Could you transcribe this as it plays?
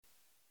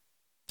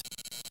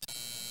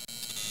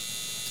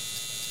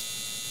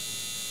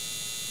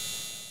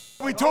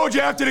We told you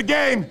after the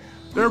game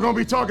they were going to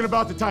be talking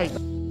about the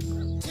Titans.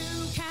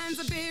 2 cans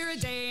of beer a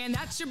day, and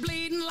that's your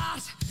bleeding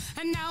lot.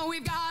 And now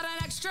we've got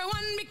an extra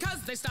one because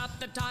they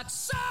stopped the tots.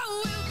 So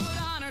we'll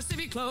put on our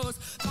civvy clothes,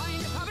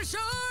 find a pub ashore.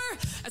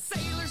 A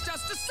sailor's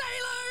just a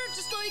sailor,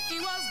 just like he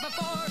was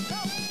before.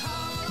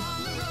 Power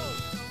on the road.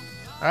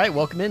 All right,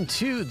 welcome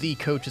into the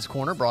Coach's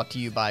Corner, brought to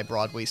you by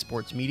Broadway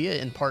Sports Media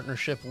in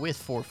partnership with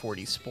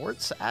 440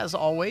 Sports. As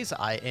always,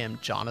 I am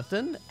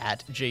Jonathan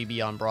at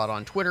JB on Broad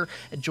on Twitter,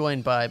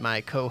 joined by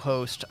my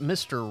co-host,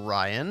 Mr.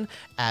 Ryan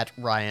at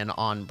Ryan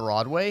on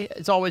Broadway.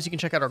 As always, you can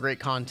check out our great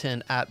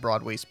content at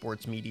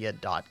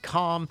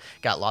BroadwaySportsMedia.com.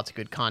 Got lots of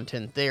good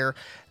content there.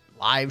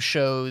 Live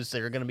shows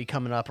that are going to be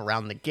coming up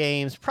around the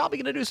games. Probably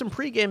going to do some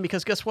pregame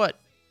because guess what?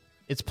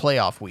 It's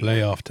playoff week.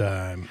 Playoff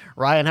time.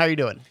 Ryan, how are you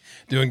doing?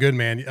 Doing good,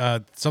 man.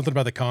 Something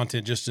about the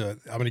content. I'm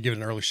going to give it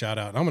an early shout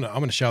out. I'm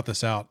going to shout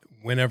this out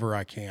whenever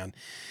I can.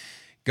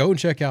 Go and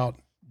check out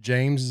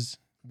James'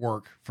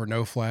 work for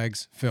No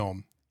Flags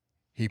Film.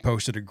 He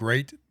posted a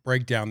great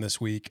breakdown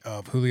this week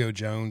of Julio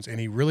Jones, and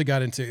he really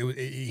got into it.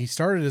 He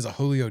started as a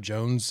Julio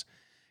Jones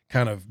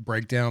kind of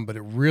breakdown, but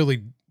it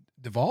really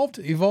evolved.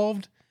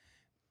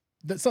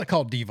 That's not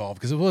called devolve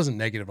because it wasn't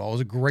negative at all. It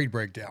was a great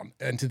breakdown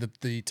into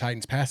the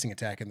Titans passing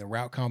attack and the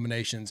route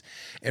combinations,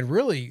 and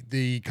really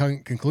the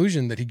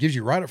conclusion that he gives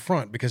you right up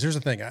front, because here's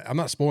the thing, I'm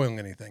not spoiling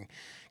anything.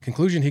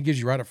 Conclusion he gives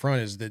you right up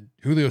front is that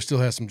Julio still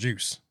has some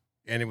juice,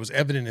 and it was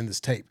evident in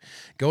this tape.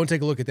 Go and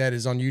take a look at that.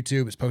 It's on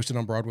YouTube. It's posted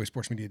on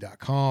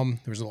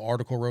BroadwaySportsMedia.com. There's a little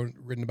article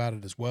written about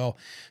it as well.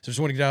 So just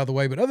want to get out of the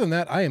way. But other than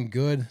that, I am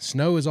good.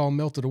 Snow is all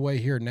melted away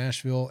here in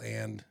Nashville,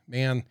 and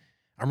man,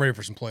 I'm ready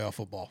for some playoff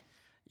football.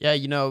 Yeah,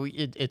 you know,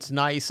 it's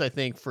nice, I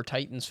think, for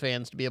Titans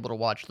fans to be able to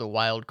watch the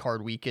wild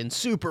card weekend,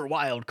 super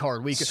wild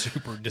card weekend.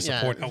 Super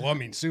disappointing. Yeah. Well, I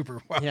mean,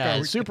 super wild card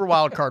weekend. Super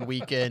wild card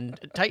weekend.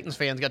 Titans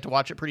fans got to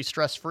watch it pretty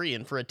stress-free,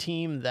 and for a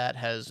team that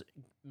has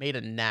made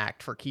a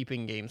knack for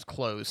keeping games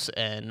close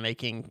and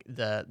making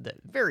the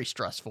very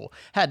stressful,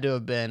 had to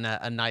have been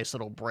a nice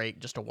little break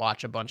just to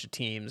watch a bunch of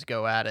teams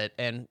go at it.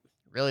 And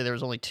really, there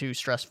was only 2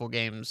 stressful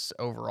games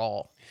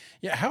overall.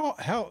 Yeah,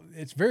 how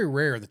it's very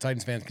rare the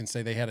Titans fans can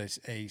say they had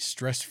a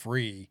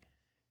stress-free,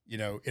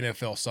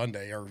 NFL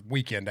Sunday or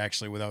weekend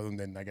actually, without them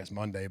than I guess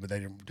Monday, but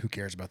who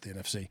cares about the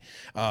NFC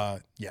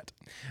yet?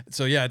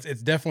 So yeah,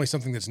 it's definitely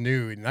something that's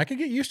new, and I can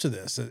get used to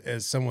this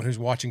as someone who's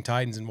watching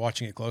Titans and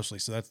watching it closely.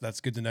 So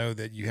that's good to know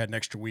that you had an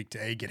extra week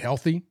to A, get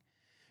healthy,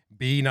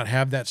 B, not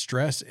have that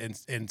stress,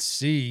 and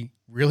C,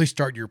 really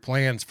start your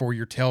plans for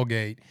your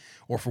tailgate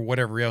or for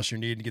whatever else you're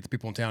needing to get the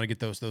people in town to get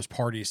those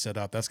parties set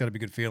up. That's got to be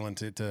a good feeling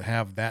to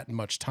have that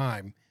much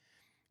time.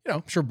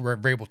 I'm sure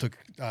Vrabel took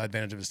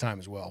advantage of his time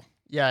as well.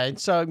 Yeah, and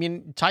so, I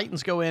mean,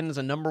 Titans go in as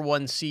a number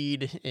 1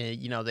 seed.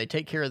 They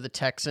take care of the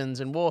Texans,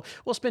 and we'll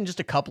spend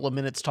just a couple of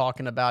minutes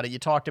talking about it. You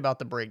talked about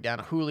the breakdown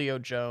of Julio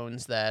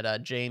Jones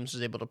that James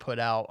was able to put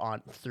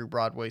out through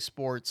Broadway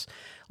Sports.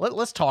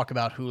 Let's talk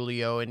about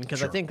Julio, and because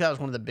sure. I think that was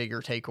one of the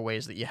bigger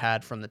takeaways that you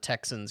had from the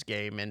Texans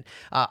game. And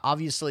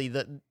obviously,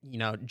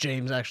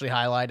 James actually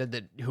highlighted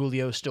that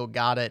Julio still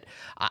got it.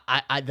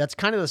 I that's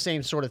kind of the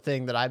same sort of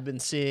thing that I've been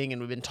seeing,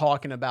 and we've been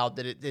talking about,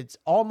 that it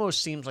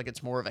almost seems like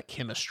it's more of a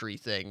chemistry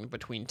thing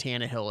between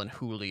Tannehill and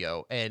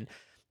Julio. And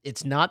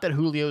it's not that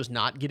Julio's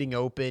not getting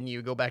open.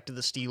 You go back to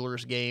the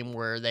Steelers game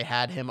where they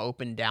had him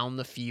open down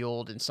the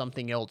field and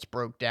something else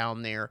broke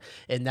down there.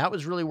 And that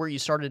was really where you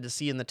started to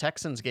see in the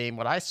Texans game.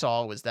 What I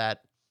saw was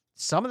that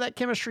some of that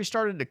chemistry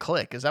started to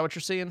click. Is that what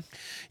you're seeing?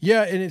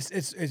 Yeah, and it's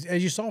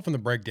as you saw from the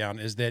breakdown,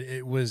 is that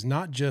it was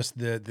not just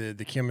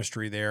the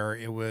chemistry there.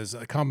 It was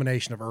a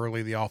combination of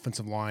early, the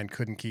offensive line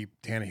couldn't keep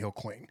Tannehill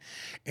clean.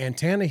 And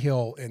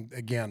Tannehill, and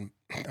again,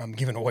 I'm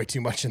giving away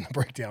too much in the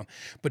breakdown,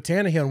 but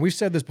Tannehill, and we've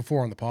said this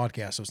before on the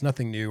podcast, so it's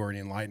nothing new or any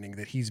enlightening,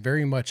 that he's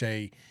very much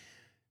a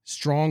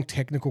strong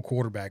technical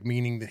quarterback,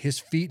 meaning that his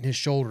feet and his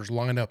shoulders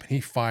line up and he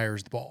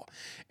fires the ball.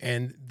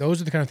 And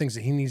those are the kind of things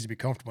that he needs to be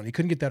comfortable in. He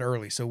couldn't get that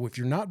early. So if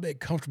you're not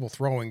comfortable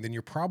throwing, then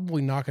you're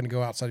probably not going to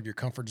go outside of your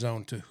comfort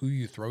zone to who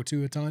you throw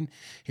to a ton.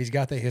 He's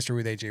got that history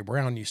with A.J.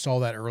 Brown. You saw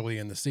that early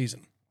in the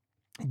season.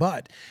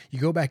 But you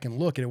go back and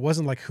look, and it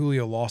wasn't like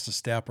Julio lost a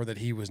step or that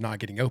he was not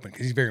getting open,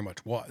 because he very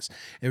much was.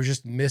 It was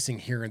just missing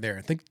here and there.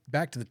 And think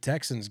back to the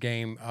Texans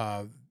game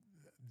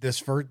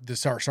this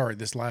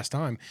last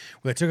time,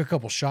 where they took a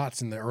couple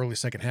shots in the early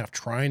second half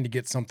trying to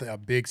get a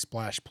big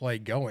splash play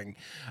going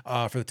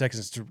for the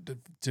Texans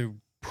to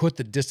put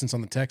the distance on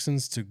the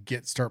Texans to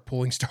start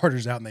pulling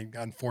starters out, and they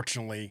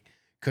unfortunately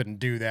couldn't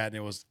do that. And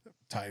it was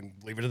time,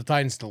 leave it to the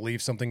Titans to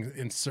leave something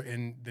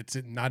in that's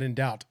not in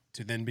doubt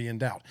to then be in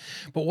doubt.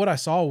 But what I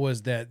saw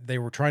was that they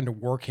were trying to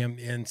work him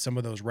in some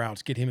of those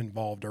routes, get him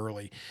involved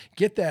early,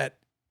 get that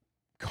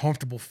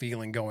comfortable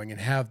feeling going,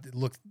 and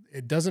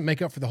it doesn't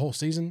make up for the whole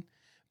season,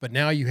 but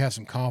now you have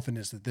some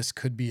confidence that this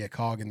could be a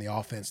cog in the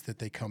offense that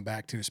they come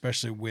back to,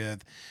 especially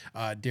with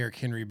Derrick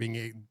Henry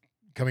being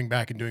coming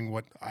back and doing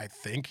what I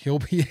think he'll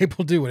be able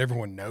to do, what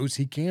everyone knows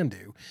he can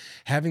do,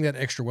 having that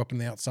extra weapon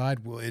on the outside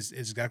is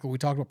exactly what we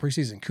talked about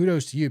preseason.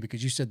 Kudos to you,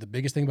 because you said the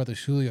biggest thing about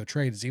this Julio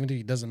trade is even if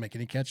he doesn't make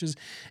any catches,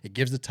 it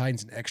gives the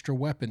Titans an extra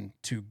weapon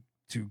to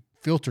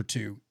filter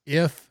to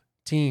if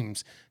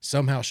teams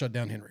somehow shut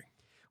down Henry.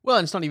 Well,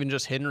 and it's not even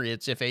just Henry.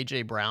 It's if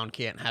A.J. Brown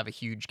can't have a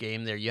huge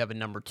game there, you have a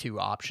number 2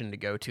 option to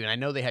go to. And I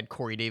know they had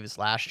Corey Davis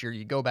last year.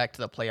 You go back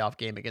to the playoff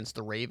game against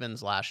the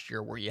Ravens last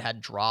year where you had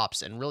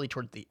drops, and really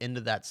toward the end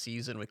of that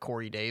season with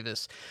Corey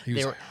Davis, he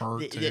was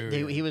hurt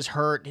too. He was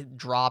hurt.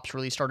 Drops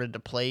really started to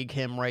plague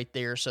him right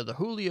there. So the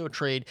Julio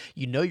trade,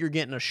 you're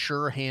getting a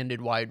sure-handed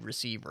wide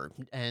receiver.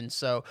 And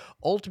so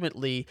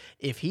ultimately,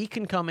 if he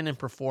can come in and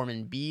perform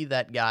and be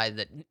that guy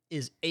that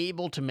is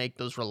able to make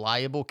those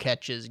reliable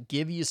catches,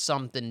 give you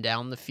something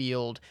down the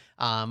field,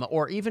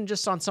 or even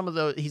just on some of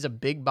those, he's a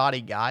big body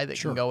guy that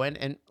can go in,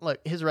 and look,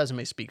 his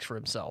resume speaks for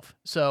himself.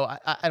 So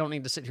I don't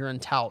need to sit here and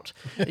tout,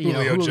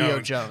 Julio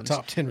Jones,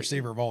 top 10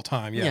 receiver of all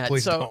time. Yeah,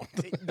 please so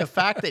don't. The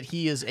fact that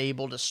he is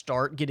able to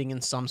start getting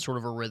in some sort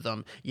of a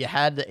rhythm, you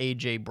had the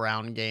A.J.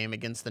 Brown game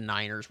against the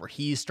Niners where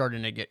he's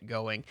starting to get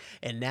going.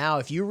 And now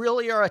if you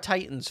really are a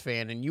Titans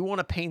fan and you want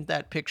to paint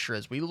that picture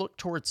as we look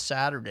towards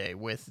Saturday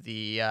with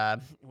the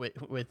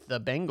with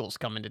the Bengals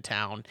coming to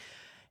town,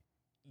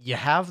 you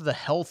have the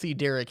healthy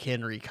Derrick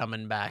Henry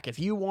coming back. If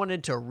you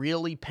wanted to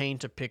really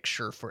paint a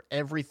picture for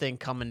everything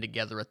coming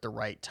together at the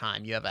right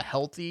time, you have a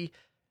healthy,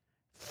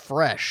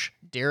 fresh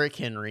Derrick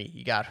Henry.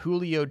 You got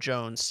Julio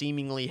Jones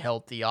seemingly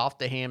healthy off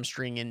the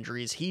hamstring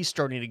injuries. He's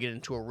starting to get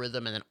into a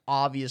rhythm. And then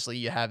obviously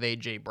you have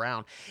A.J.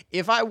 Brown.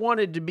 If I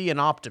wanted to be an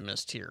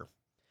optimist here,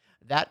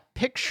 that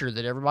picture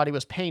that everybody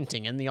was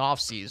painting in the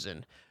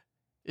offseason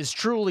is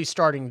truly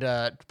starting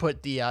to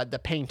put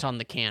the paint on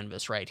the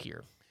canvas right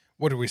here.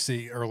 What did we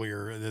see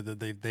earlier?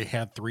 They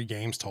had 3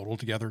 games total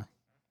together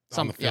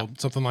on the field,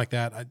 something like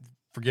that.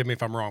 Forgive me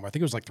if I'm wrong, but I think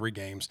it was like 3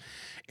 games.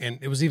 And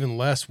it was even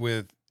less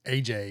with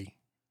AJ,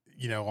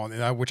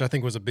 which I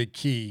think was a big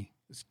key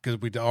because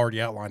we'd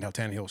already outlined how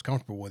Tannehill was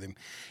comfortable with him.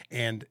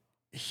 And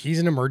he's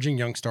an emerging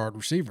young star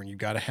receiver, and you've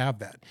got to have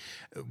that.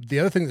 The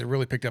other thing that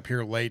really picked up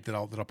here late that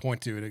I'll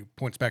point to, it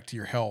points back to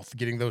your health,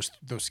 getting those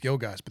skill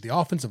guys. But the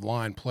offensive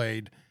line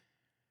played,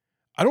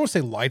 I don't want to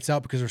say lights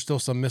out because there's still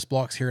some missed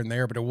blocks here and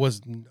there, but it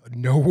was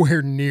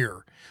nowhere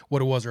near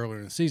what it was earlier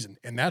in the season.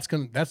 And that's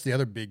the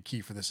other big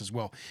key for this as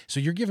well. So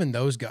you're giving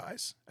those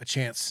guys a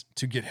chance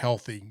to get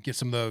healthy, get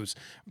some of those.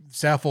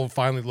 Saffold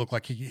finally looked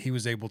like he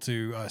was able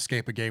to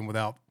escape a game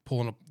without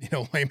pulling up,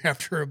 lame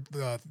after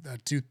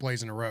 2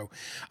 plays in a row.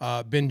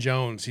 Ben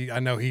Jones, I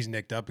know he's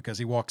nicked up because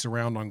he walks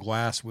around on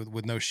glass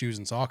with no shoes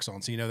and socks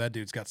on. So that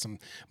dude's got some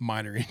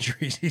minor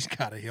injuries he's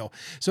got to heal.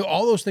 So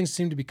all those things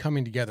seem to be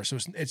coming together. So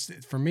it's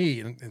for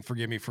me, and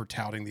forgive me for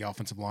touting the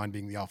offensive line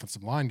being the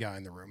offensive line guy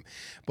in the room,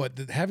 but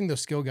having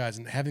those skill guys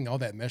and having all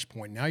that mesh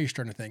point, now you're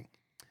starting to think,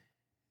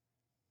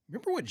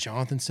 remember what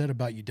Jonathan said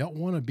about you don't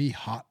want to be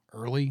hot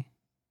early?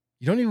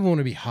 You don't even want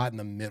to be hot in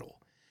the middle.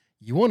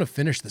 You want to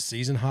finish the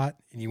season hot,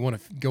 and you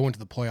want to go into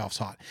the playoffs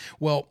hot.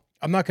 Well,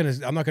 I'm not going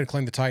to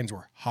claim the Titans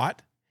were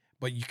hot,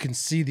 but you can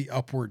see the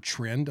upward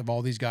trend of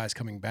all these guys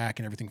coming back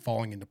and everything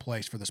falling into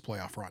place for this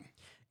playoff run.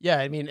 Yeah,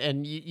 I mean,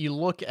 and you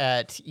look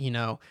at,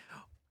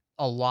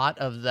 a lot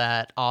of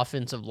that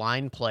offensive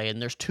line play,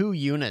 and there's 2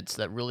 units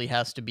that really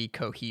has to be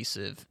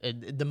cohesive,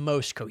 the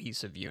most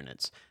cohesive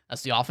units.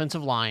 That's the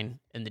offensive line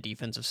and the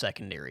defensive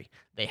secondary.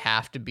 They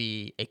have to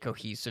be a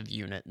cohesive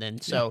unit.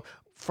 And so,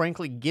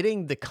 frankly,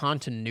 getting the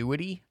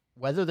continuity,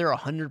 whether they're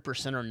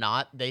 100% or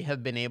not, they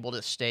have been able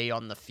to stay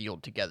on the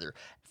field together.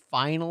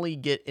 Finally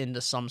get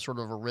into some sort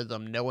of a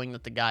rhythm, knowing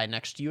that the guy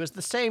next to you is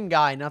the same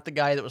guy, not the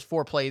guy that was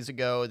 4 plays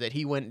ago that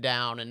he went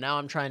down, and now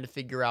I'm trying to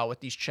figure out what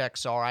these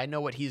checks are. I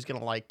know what he's going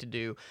to like to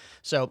do.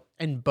 So,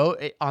 and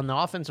on the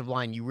offensive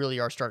line, you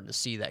really are starting to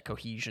see that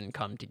cohesion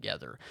come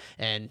together.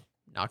 And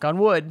knock on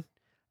wood,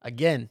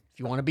 again, if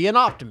you want to be an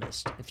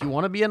optimist,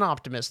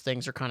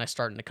 things are kind of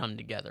starting to come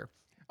together.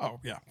 Oh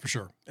yeah, for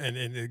sure.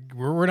 And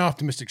we're an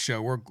optimistic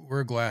show. We're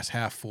a glass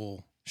half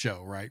full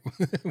show, right?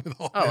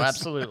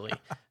 Absolutely.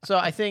 So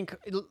I think,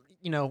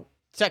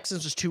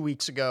 Texans was 2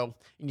 weeks ago,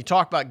 and you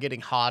talk about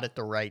getting hot at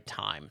the right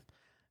time.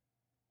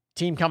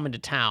 Team coming to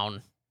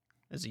town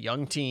as a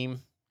young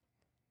team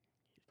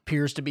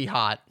appears to be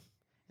hot,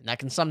 and that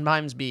can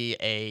sometimes be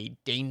a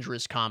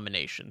dangerous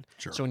combination.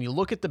 Sure. So when you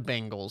look at the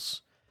Bengals,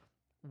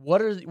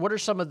 what are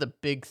some of the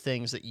big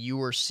things that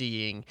you are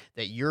seeing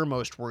that you're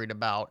most worried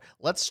about?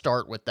 Let's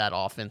start with that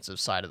offensive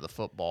side of the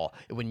football.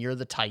 When you're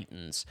the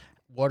Titans,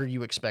 what are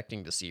you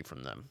expecting to see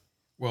from them?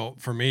 Well,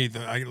 for me,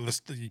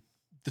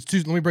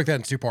 let me break that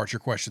into 2 parts. Your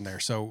question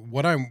there. So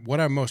what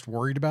I'm most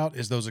worried about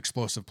is those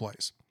explosive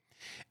plays,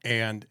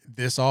 and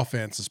this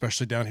offense,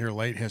 especially down here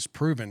late, has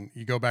proven.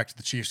 You go back to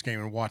the Chiefs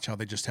game and watch how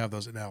they just have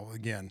those. Now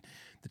again,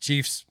 the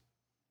Chiefs,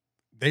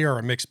 they are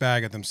a mixed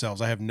bag of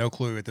themselves. I have no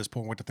clue at this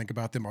point what to think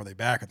about them. Are they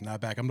back? Are they not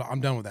back?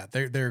 I'm done with that.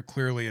 They're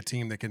clearly a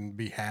team that can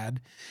be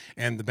had,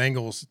 and the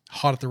Bengals,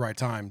 hot at the right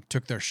time,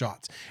 took their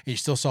shots. And you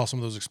still saw some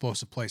of those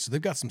explosive plays. So they've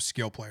got some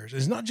skill players.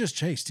 It's not just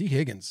Chase. T.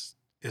 Higgins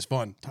is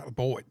fun. Tyler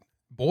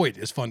Boyd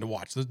is fun to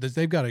watch.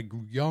 They've got a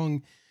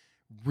young,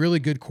 really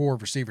good core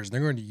of receivers, and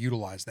they're going to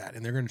utilize that,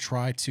 and they're going to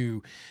try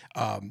to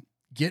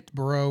get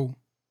Burrow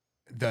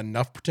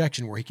enough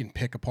protection where he can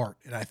pick apart.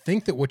 And I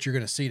think that what you're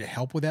going to see to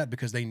help with that,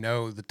 because they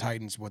know the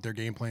Titans, what their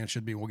game plan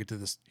should be, we'll get to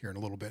this here in a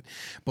little bit,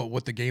 but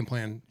what the game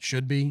plan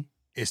should be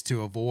is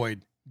to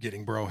avoid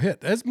getting Burrow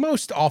hit, as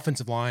most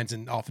offensive lines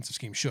and offensive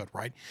schemes should,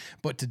 right?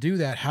 But to do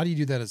that, how do you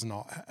do that as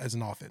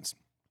an offense?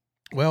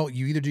 Well,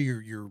 you either do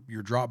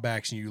your drop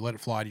backs and you let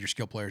it fly to your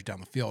skill players down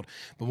the field,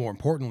 but more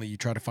importantly, you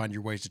try to find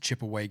your ways to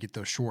chip away, get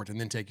those short, and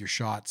then take your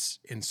shots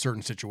in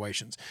certain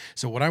situations.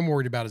 So what I'm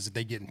worried about is if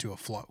they get into a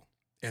flow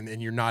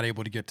and you're not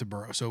able to get to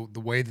Burrow. So the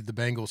way that the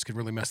Bengals could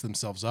really mess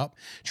themselves up,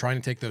 trying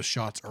to take those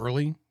shots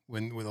early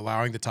with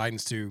allowing the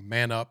Titans to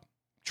man up,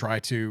 try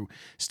to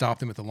stop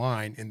them at the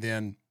line, and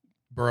then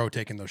Burrow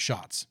taking those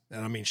shots.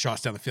 And I mean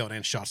shots down the field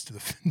and shots to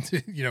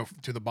the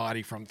to the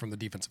body from the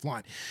defensive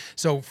line.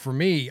 So for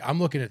me, I'm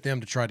looking at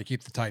them to try to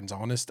keep the Titans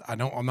honest.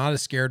 I'm not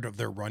as scared of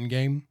their run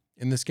game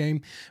in this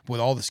game.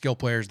 With all the skill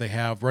players they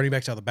have, running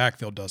backs out of the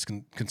backfield does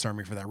concern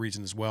me for that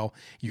reason as well.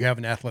 You have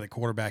an athletic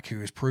quarterback who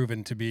has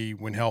proven to be,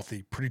 when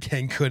healthy, pretty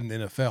dang good in the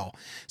NFL.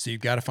 So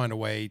you've got to find a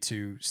way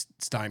to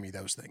stymie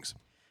those things.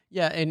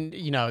 Yeah,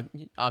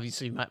 and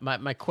obviously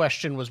my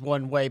question was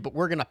one way, but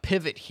we're gonna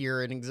pivot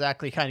here and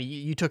exactly kind of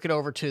you took it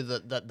over to the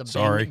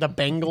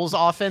Bengals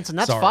offense, and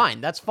that's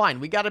fine. That's fine.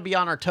 We got to be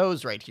on our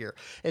toes right here,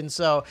 and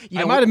so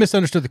I might have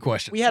misunderstood the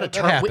question. We had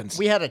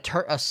we had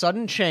a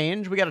sudden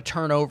change. We got a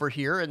turnover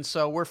here, and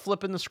so we're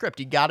flipping the script.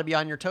 You got to be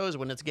on your toes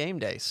when it's game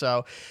day.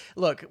 So,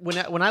 look,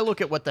 when I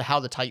look at how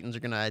the Titans are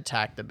gonna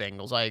attack the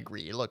Bengals, I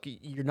agree. Look,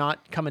 you're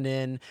not coming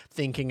in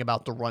thinking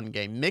about the run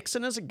game.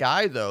 Mixon is a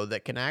guy though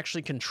that can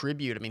actually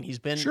contribute. I mean, he's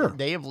been,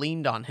 they have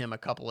leaned on him a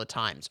couple of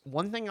times.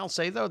 One thing I'll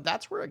say though,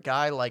 that's where a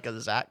guy like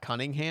a Zach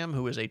Cunningham,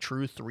 who is a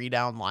true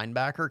 3-down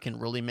linebacker, can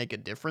really make a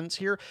difference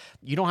here.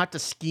 You don't have to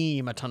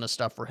scheme a ton of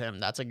stuff for him.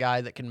 That's a guy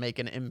that can make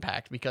an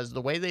impact, because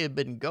the way they have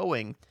been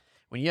going,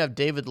 when you have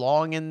David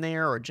Long in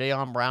there or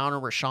Jayon Brown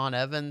or Rashaan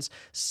Evans,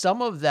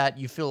 some of that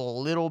you feel a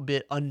little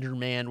bit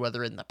undermanned,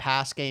 whether in the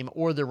pass game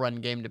or the run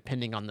game,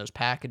 depending on those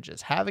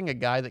packages. Having a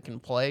guy that can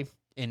play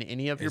in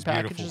any of your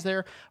packages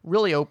there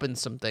really opens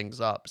some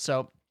things up.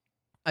 So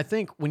I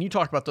think when you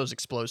talk about those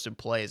explosive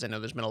plays, I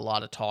know there's been a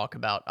lot of talk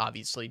about,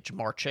 obviously,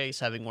 Jamar Chase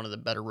having one of the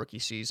better rookie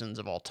seasons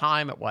of all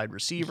time at wide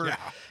receiver.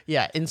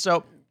 Yeah. And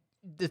so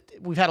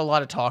we've had a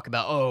lot of talk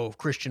about,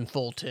 Christian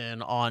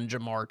Fulton on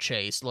Jamar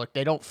Chase. Look,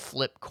 they don't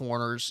flip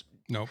corners.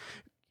 Nope.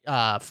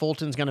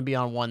 Fulton's going to be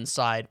on one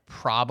side,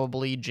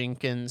 probably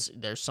Jenkins.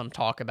 There's some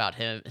talk about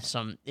him,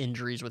 some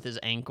injuries with his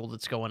ankle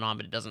that's going on,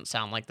 but it doesn't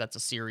sound like that's a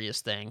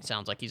serious thing.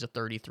 Sounds like he's a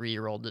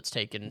 33-year-old that's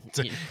taken.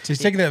 He's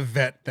taking that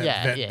vet.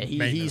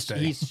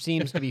 He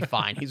seems to be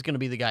fine. He's going to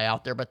be the guy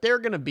out there, but they're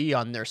going to be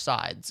on their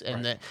sides,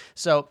 and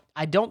so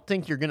I don't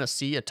think you're going to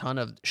see a ton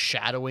of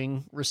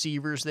shadowing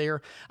receivers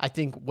there. I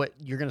think what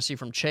you're going to see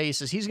from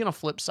Chase is he's going to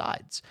flip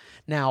sides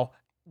now.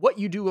 What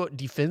you do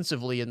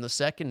defensively in the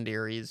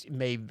secondaries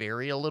may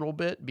vary a little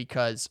bit,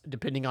 because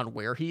depending on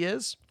where he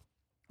is,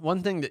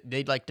 one thing that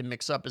they'd like to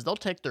mix up is they'll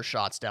take their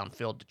shots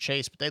downfield to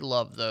Chase, but they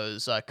love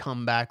those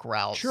comeback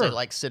routes. Sure. They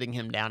like sitting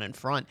him down in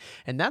front.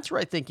 And that's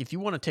where I think if you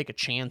want to take a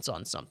chance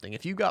on something,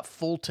 if you got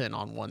Fulton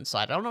on one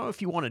side, I don't know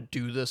if you want to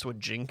do this with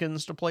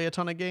Jenkins to play a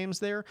ton of games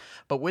there,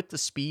 but with the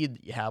speed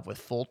that you have with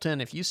Fulton,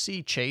 if you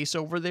see Chase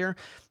over there,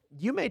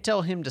 you may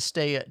tell him to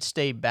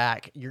stay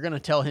back. You're going to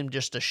tell him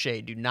just to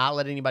shade. Do not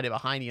let anybody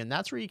behind you. And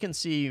that's where you can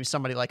see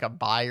somebody like a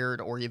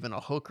Byard or even a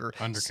Hooker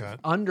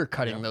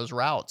undercutting those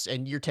routes.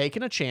 And you're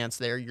taking a chance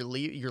there.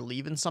 You're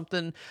leaving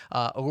something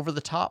over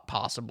the top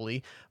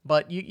possibly.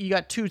 But you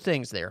got two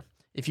things there.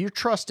 If you're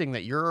trusting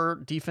that your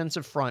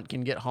defensive front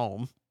can get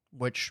home,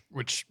 which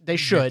they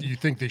should. You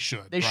think they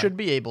should. They should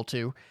be able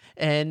to.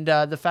 And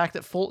the fact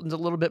that Fulton's a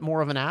little bit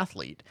more of an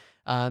athlete.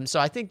 So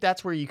I think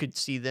that's where you could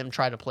see them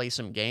try to play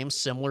some games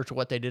similar to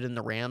what they did in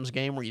the Rams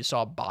game, where you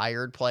saw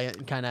Byard play it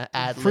and kind of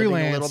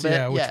ad-libbing a little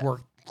bit.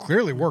 Which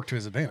clearly worked to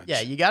his advantage.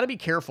 Yeah, you got to be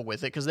careful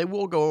with it, because they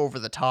will go over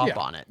the top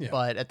on it. Yeah.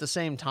 But at the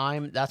same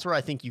time, that's where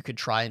I think you could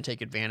try and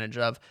take advantage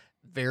of.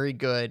 Very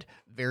good,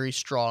 very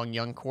strong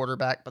young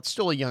quarterback, but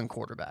still a young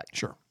quarterback.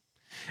 Sure.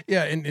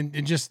 Yeah,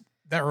 and just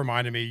that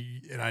reminded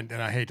me, and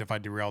I hate if I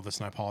derail this,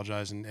 and I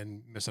apologize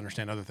and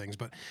misunderstand other things,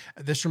 but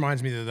this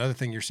reminds me that the other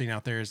thing you're seeing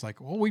out there is like,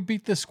 well, we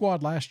beat this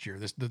squad last year.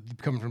 This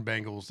coming from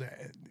Bengals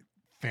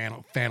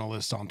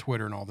fanalists on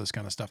Twitter and all this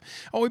kind of stuff.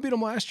 Oh, we beat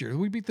them last year.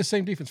 We beat the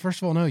same defense.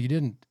 First of all, no, you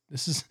didn't.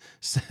 This is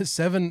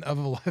 7 of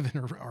 11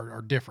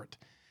 are different.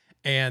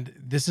 And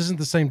this isn't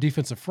the same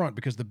defensive front,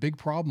 because the big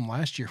problem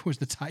last year was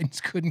the Titans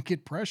couldn't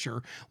get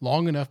pressure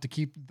long enough to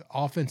keep the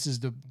offenses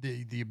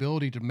the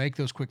ability to make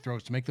those quick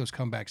throws, to make those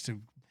comebacks, to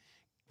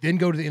then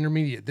go to the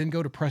intermediate, then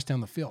go to press down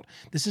the field.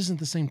 This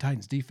isn't the same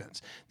Titans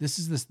defense.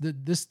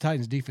 This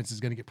Titans defense is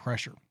going to get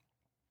pressure.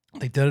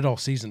 They've done it all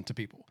season to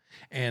people.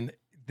 And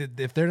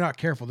if they're not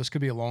careful, this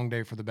could be a long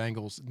day for the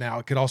Bengals. Now,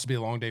 it could also be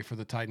a long day for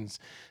the Titans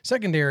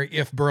secondary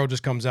if Burrow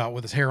just comes out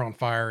with his hair on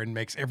fire and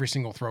makes every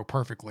single throw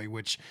perfectly,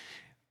 which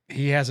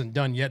he hasn't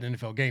done yet in an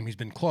NFL game. He's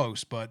been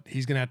close, but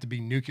he's going to have to be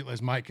nuclear,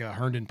 as Mike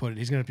Herndon put it.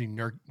 He's going to have to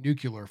be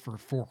nuclear for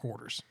 4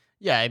 quarters.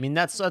 Yeah, I mean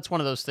that's one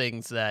of those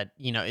things that,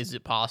 is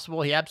it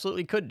possible? He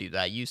absolutely could do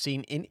that. You've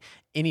seen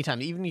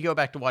anytime, even you go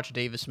back to watch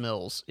Davis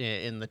Mills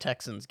in the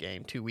Texans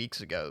game 2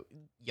 weeks ago.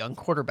 Young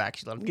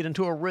quarterbacks, you let them get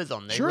into a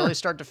rhythm. They really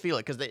start to feel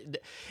it because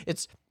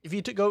it's if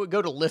you go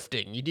to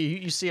lifting,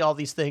 you see all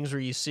these things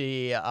where you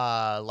see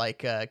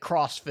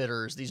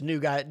CrossFitters,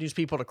 these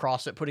people to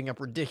CrossFit putting up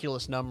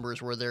ridiculous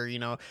numbers where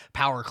they're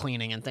power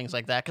cleaning and things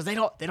like that because they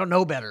don't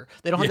know better.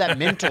 They don't have that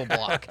mental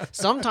block.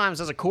 Sometimes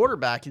as a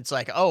quarterback, it's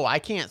like, oh, I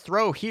can't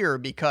throw here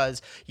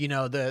because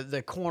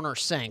the corner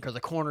sank or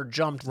the corner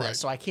jumped this,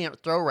 so I can't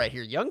throw right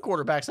here. Young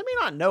quarterbacks, they may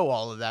not know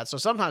all of that, so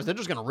sometimes they're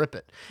just going to rip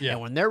it. Yeah.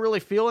 And when they're really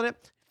feeling it,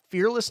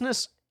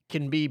 fearlessness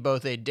can be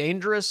both a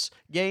dangerous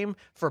game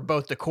for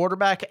both the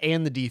quarterback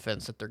and the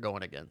defense that they're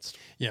going against.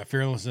 Yeah,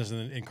 fearlessness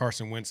and in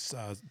Carson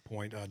Wentz's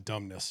point,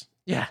 dumbness.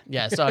 Yeah.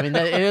 So I mean,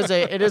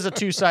 it is a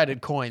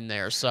two-sided coin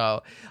there.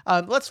 So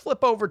let's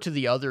flip over to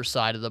the other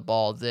side of the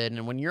ball then.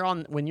 And when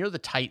you're the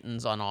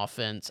Titans on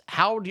offense,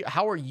 how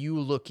are you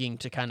looking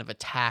to kind of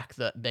attack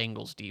the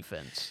Bengals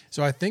defense?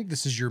 So I think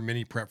this is your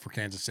mini prep for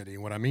Kansas City.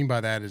 And what I mean by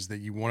that is that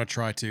you're going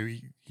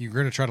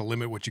to try to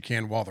limit what you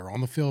can while they're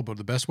on the field, but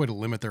the best way to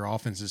limit their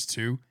offense is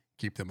to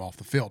keep them off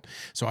the field.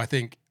 So I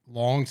think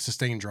long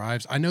sustained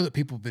drives. I know that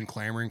people have been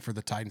clamoring for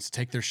the Titans to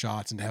take their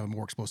shots and to have a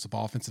more explosive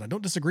offense, and I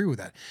don't disagree with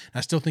that.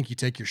 I still think you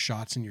take your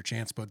shots and your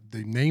chance, but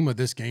the name of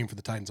this game for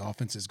the Titans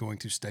offense is going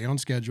to stay on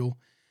schedule,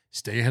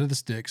 stay ahead of the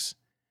sticks,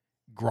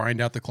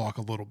 grind out the clock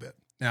a little bit.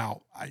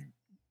 Now,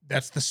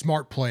 that's the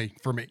smart play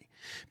for me,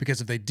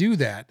 because if they do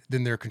that,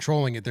 then they're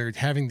controlling it. They're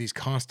having these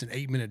constant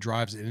 8-minute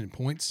drives that end in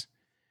points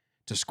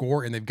to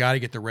score, and they've got to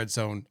get the red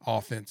zone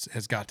offense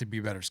has got to be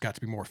better. It's got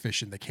to be more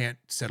efficient. They can't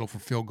settle for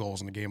field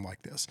goals in a game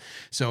like this.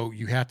 So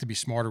you have to be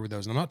smarter with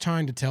those. And I'm not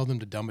trying to tell them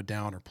to dumb it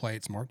down or play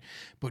it smart,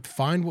 but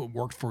find what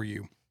worked for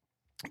you.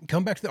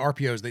 Come back to the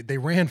RPOs. They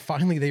ran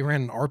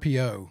an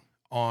RPO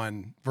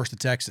on versus the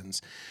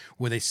Texans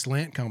with a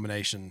slant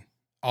combination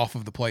off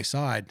of the play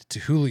side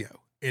to Julio.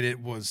 And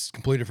it was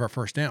completed for a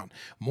first down.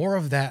 More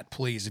of that,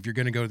 please, if you're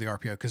going to go to the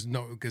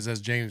RPO, because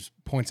as James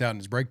points out in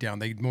his breakdown,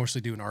 they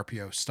mostly do an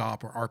RPO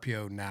stop, or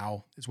RPO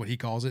now is what he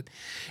calls it,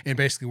 and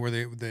basically where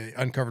the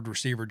uncovered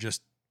receiver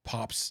just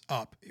pops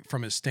up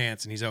from his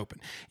stance and he's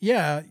open.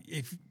 Yeah,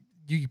 if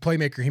you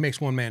playmaker, he makes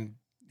one man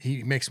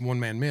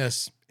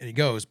miss and he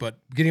goes, but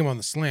getting him on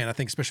the slant, I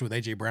think especially with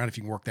A.J. Brown, if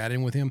you can work that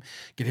in with him,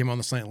 get him on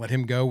the slant, let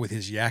him go with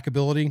his yak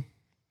ability,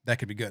 that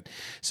could be good.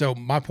 So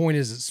my point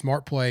is that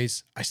smart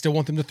plays, I still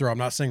want them to throw. I'm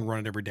not saying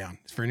run it every down.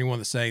 For anyone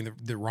that's saying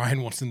that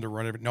Ryan wants them to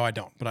run it, no, I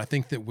don't. But I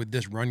think that with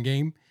this run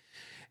game,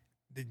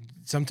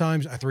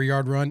 sometimes a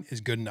 3-yard run is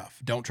good enough.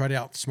 Don't try to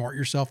outsmart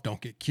yourself. Don't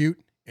get cute.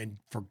 And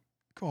for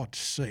God's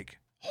sake,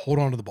 hold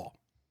on to the ball.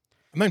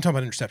 I'm not even talking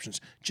about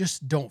interceptions.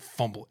 Just don't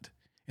fumble it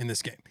in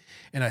this game.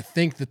 And I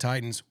think the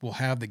Titans will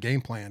have the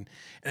game plan.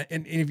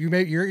 And if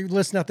you're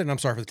listening out there, and I'm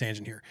sorry for the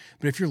tangent here,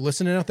 but if you're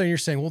listening out there and you're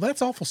saying, well,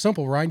 that's awful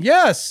simple, Ryan.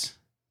 Yes.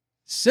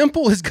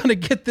 Simple is going to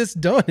get this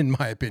done, in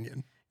my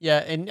opinion. Yeah,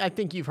 and I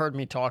think you've heard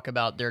me talk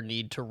about their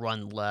need to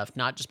run left,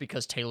 not just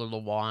because Taylor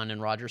Lewan and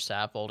Roger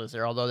Saffold is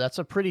there, although that's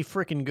a pretty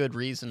freaking good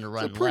reason to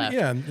run left.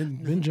 Yeah,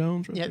 and Ben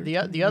Jones. Right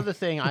there. The other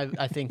thing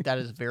I think that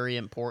is very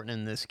important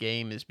in this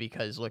game is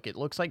because, look, it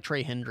looks like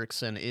Trey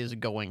Hendrickson is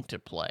going to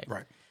play.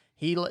 Right.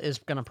 He is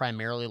going to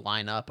primarily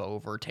line up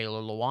over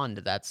Taylor Lewan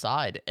to that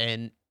side,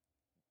 and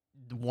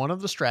one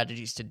of the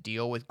strategies to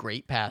deal with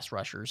great pass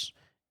rushers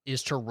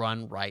is to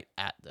run right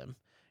at them.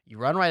 You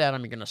run right at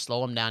them, you're going to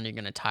slow them down, you're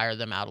going to tire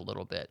them out a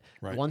little bit.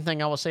 Right. One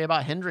thing I will say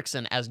about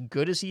Hendrickson, as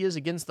good as he is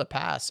against the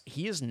pass,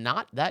 he is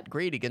not that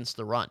great against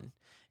the run.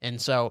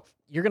 And so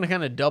you're going to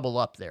kind of double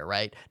up there,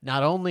 right?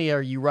 Not only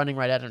are you running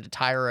right at him to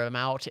tire him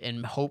out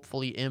and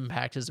hopefully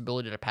impact his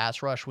ability to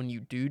pass rush when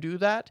you do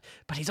that,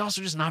 but he's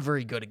also just not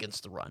very good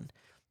against the run.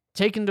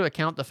 Take into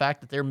account the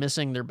fact that they're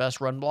missing their best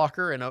run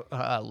blocker and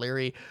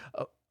Larry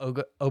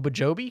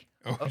Ogunjobi.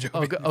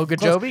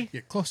 Ogunjobi?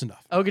 Yeah, close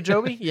enough.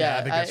 Ogunjobi? Yeah.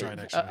 I think that's right,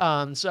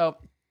 actually. So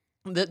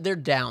they're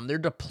down. They're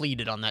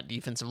depleted on that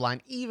defensive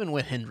line, even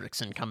with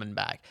Hendrickson coming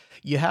back.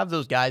 You have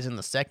those guys in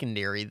the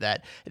secondary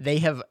that they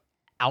have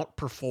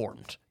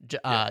outperformed.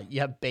 You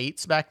have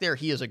Bates back there.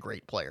 He is a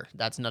great player.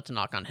 That's not to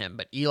knock on him.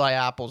 But Eli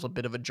Apple's a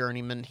bit of a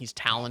journeyman. He's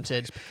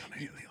talented.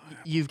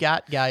 You've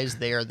got guys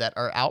there that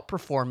are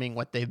outperforming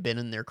what they've been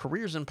in their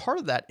careers, and part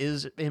of that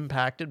is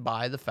impacted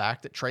by the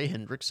fact that Trey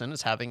Hendrickson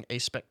is having a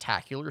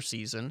spectacular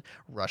season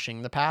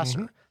rushing the passer.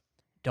 Mm-hmm.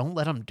 Don't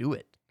let him do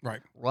it.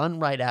 Right. Run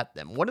right at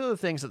them. One of the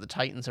things that the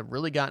Titans have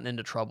really gotten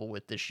into trouble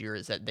with this year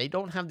is that they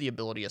don't have the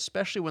ability,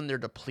 especially when they're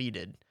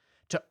depleted,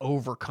 to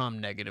overcome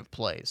negative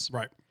plays.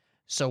 Right.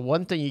 So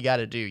one thing you got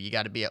to do, you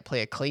got to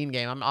play a clean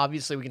game.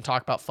 Obviously, we can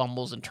talk about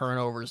fumbles and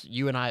turnovers.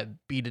 You and I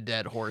have beat a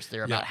dead horse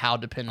there about how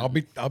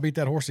dependent. I'll beat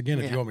that horse again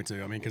if you want me to.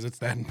 I mean, because it's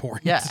that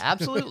important. Yeah,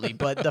 absolutely.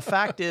 But the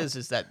fact is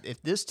that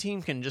if this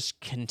team can just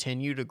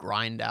continue to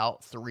grind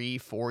out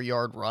 3-4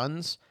 yard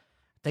runs,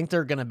 think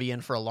they're going to be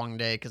in for a long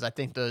day because I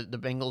think the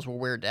Bengals will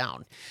wear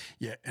down.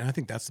 Yeah, and I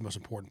think that's the most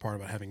important part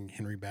about having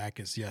Henry back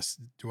is yes,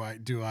 do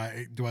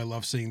I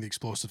love seeing the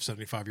explosive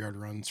 75-yard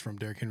runs from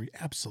Derrick Henry?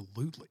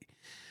 Absolutely.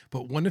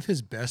 But one of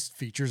his best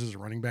features as a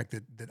running back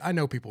that I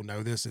know people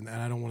know this, and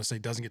I don't want to say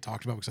doesn't get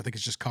talked about because I think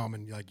it's just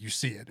common, like you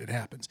see it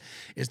happens,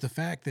 is the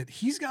fact that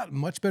he's got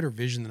much better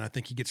vision than I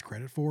think he gets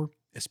credit for,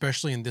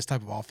 especially in this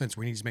type of offense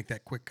where he needs to make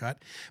that quick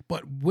cut.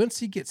 But once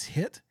he gets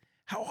hit,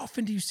 how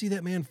often do you see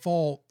that man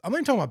fall? I'm not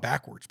even talking about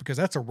backwards because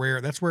that's rare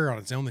on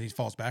its own that he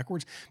falls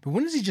backwards. But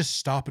when does he just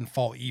stop and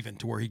fall even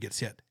to where he gets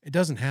hit? It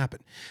doesn't happen.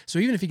 So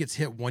even if he gets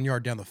hit 1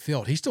 yard down the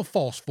field, he still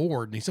falls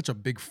forward, and he's such a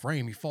big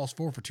frame. He falls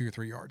forward for 2 or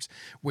 3 yards,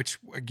 which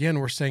again,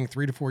 we're saying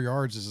 3 to 4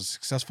 yards is a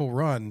successful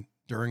run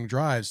during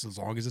drives as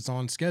long as it's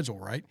on schedule,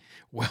 right?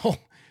 Well,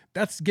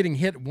 that's getting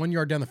hit 1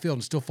 yard down the field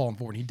and still falling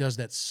forward. He does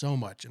that so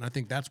much. And I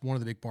think that's one of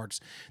the big parts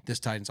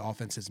this Titans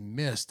offense has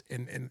missed.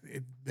 And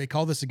they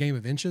call this a game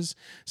of inches.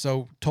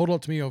 So total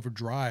up to me over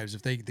drives,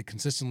 if they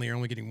consistently are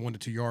only getting 1 to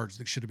 2 yards,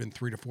 that should have been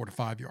 3 to 4 to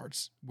 5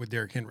 yards with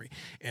Derrick Henry.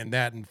 And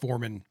that and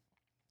Foreman,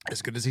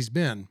 as good as he's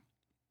been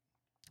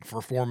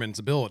for Foreman's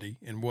ability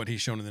and what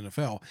he's shown in the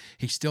NFL,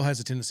 he still has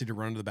a tendency to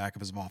run to the back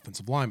of his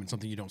offensive lineman,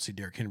 something you don't see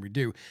Derrick Henry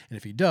do. And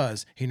if he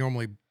does, he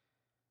normally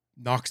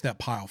knocks that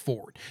pile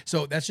forward.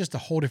 So that's just a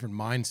whole different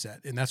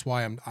mindset. And that's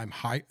why I'm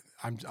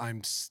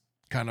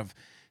kind of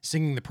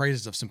singing the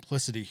praises of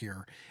simplicity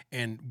here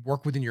and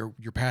work within your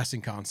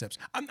passing concepts.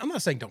 I'm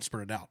not saying don't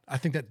spread it out. I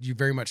think that you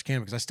very much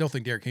can, because I still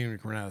think Derrick Henry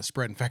can run out of the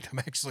spread. In fact, I'm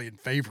actually in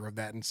favor of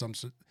that in some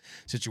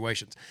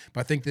situations. But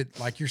I think that,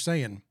 like you're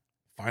saying,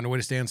 find a way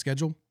to stay on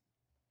schedule,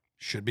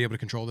 should be able to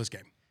control this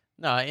game.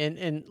 No,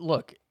 and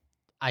look,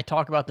 I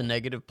talk about the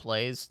negative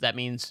plays. That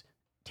means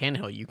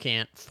Tannehill, you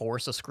can't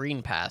force a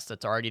screen pass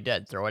that's already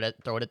dead. Throw it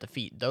at the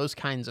feet. Those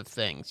kinds of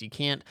things. You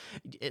can't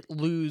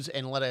lose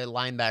and let a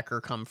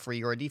linebacker come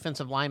free or a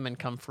defensive lineman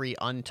come free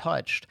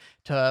untouched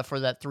for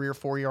that 3 or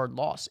 4 yard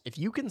loss. If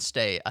you can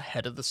stay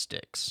ahead of the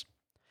sticks,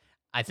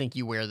 I think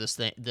you wear this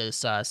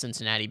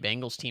Cincinnati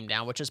Bengals team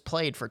down, which has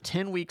played for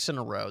 10 weeks in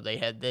a row. They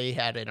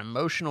had an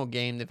emotional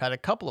game. They've had a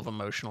couple of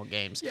emotional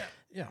games.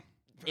 Yeah.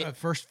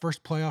 First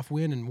playoff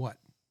win in what?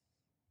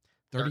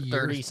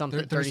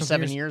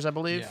 37 years, I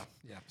believe.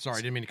 Yeah. Sorry,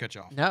 I didn't mean to cut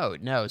you off.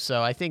 No.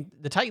 So I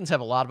think the Titans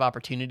have a lot of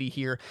opportunity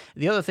here.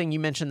 The other thing, you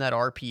mentioned that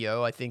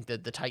RPO. I think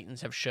that the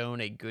Titans have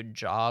shown a good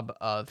job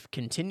of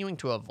continuing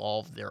to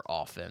evolve their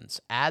offense,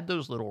 add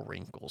those little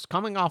wrinkles.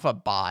 Coming off a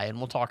bye, and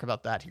we'll talk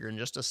about that here in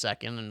just a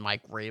second, and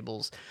Mike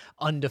Vrabel's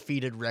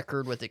undefeated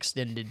record with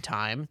extended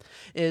time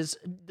is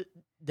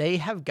they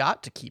have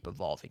got to keep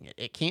evolving it.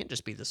 It can't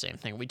just be the same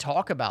thing. We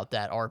talk about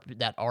that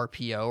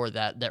RPO or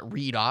that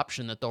read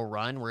option that they'll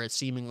run where it's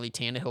seemingly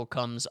Tannehill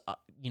comes,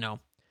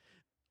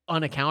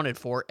 unaccounted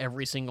for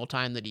every single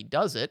time that he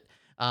does it.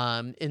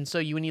 And so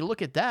when you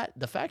look at that,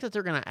 the fact that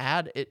they're going to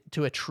add it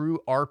to a true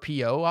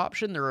RPO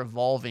option, they're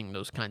evolving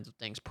those kinds of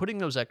things, putting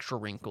those extra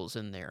wrinkles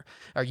in there.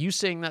 Are you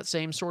seeing that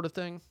same sort of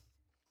thing?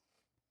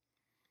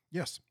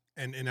 Yes.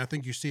 And I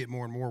think you see it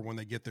more and more when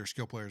they get their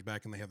skill players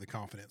back and they have the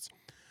confidence.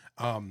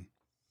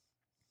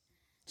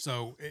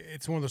 So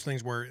it's one of those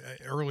things where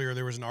earlier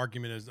there was an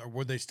argument as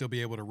would they still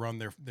be able to run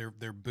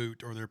their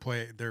boot or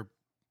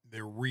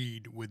their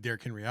read with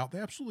Derrick Henry out? They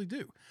absolutely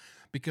do,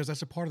 because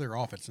that's a part of their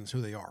offense and it's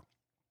who they are.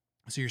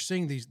 So you're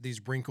seeing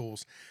these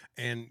wrinkles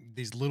and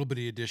these little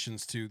bitty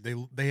additions to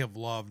they have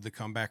loved the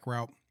comeback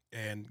route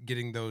and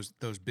getting those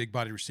big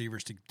body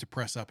receivers to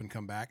press up and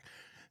come back.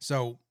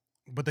 So,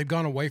 but they've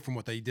gone away from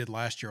what they did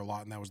last year a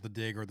lot, and that was the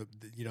dig or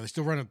they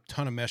still run a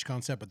ton of mesh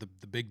concept, but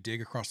the big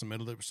dig across the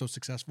middle that was so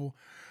successful.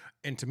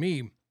 And to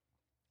me,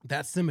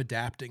 that's them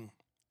adapting,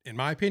 in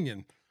my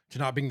opinion, to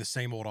not being the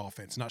same old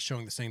offense, not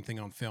showing the same thing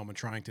on film and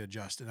trying to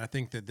adjust. And I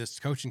think that this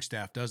coaching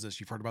staff does this.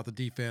 You've heard about the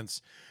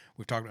defense.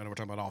 I know we're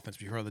talking about offense,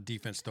 but you've heard of the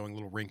defense throwing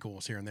little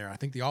wrinkles here and there. I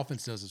think the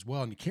offense does as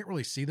well, and you can't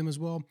really see them as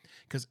well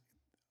because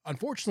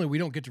unfortunately, we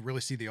don't get to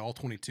really see the all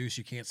 22, so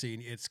you can't see.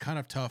 It's kind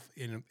of tough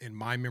in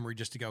my memory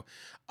just to go,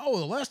 oh,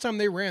 the last time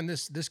they ran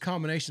this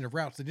combination of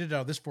routes, they did it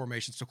out of this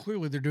formation, so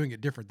clearly they're doing it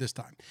different this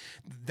time.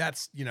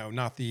 That's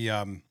not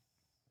the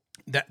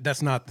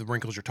that's not the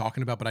wrinkles you're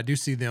talking about, but I do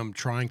see them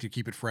trying to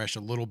keep it fresh a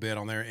little bit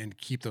on there and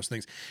keep those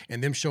things.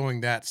 And them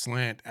showing that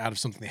slant out of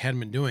something they hadn't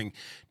been doing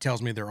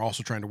tells me they're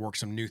also trying to work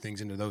some new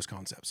things into those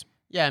concepts.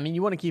 Yeah, I mean,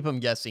 you want to keep them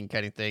guessing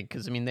kind of thing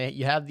because, I mean,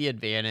 you have the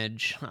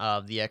advantage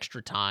of the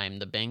extra time.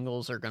 The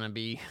Bengals are going to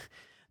be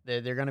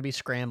they're going to be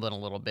scrambling a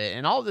little bit.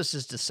 And all this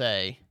is to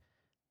say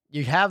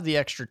you have the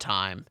extra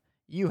time.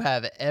 You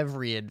have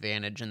every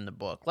advantage in the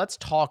book. Let's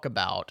talk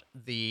about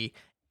the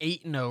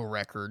 8-0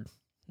 record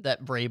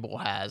that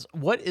Vrabel has.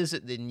 What is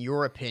it, in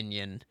your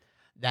opinion,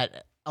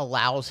 that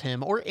allows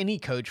him, or any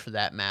coach for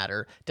that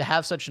matter, to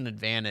have such an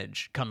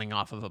advantage coming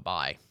off of a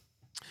bye?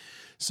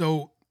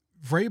 So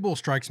Vrabel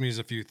strikes me as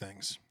a few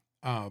things,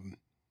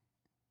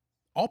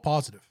 all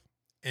positive.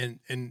 And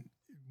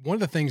one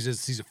of the things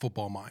is he's a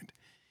football mind.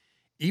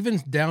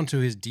 even down to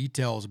his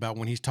details about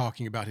when he's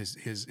talking about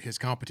his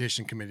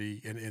competition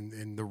committee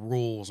and the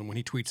rules, and when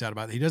he tweets out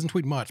about it. He doesn't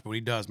tweet much, but when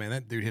he does, man,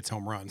 that dude hits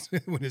home runs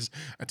when his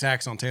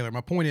attacks on Taylor.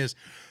 My point is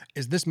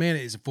this man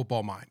is a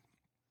football mind.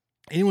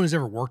 Anyone who's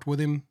ever worked with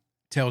him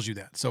tells you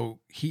that. So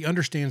he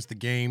understands the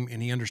game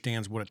and he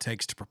understands what it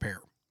takes to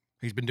prepare.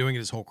 He's been doing it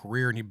his whole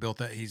career, and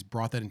he's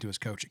brought that into his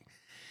coaching.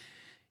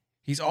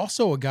 He's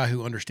also a guy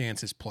who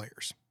understands his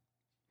players.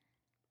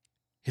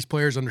 His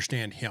players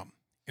understand him.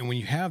 And when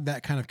you have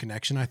that kind of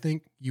connection, I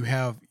think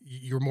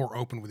you're more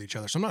open with each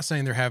other. So I'm not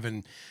saying they're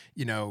having,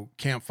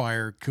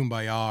 campfire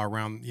kumbaya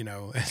around,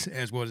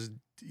 as what is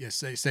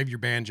save your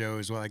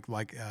banjos,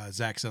 like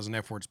Zach says in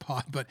F Words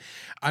Pod. But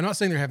I'm not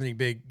saying they're having any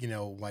big,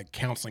 like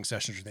counseling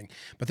sessions or anything.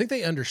 But I think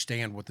they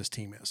understand what this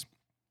team is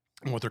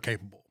and what they're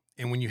capable.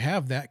 And when you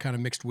have that kind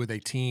of mixed with a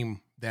team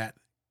that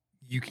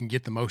you can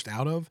get the most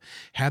out of,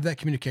 have that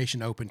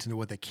communication open to know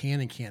what they can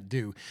and can't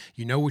do.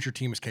 You know what your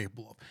team is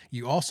capable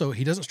of.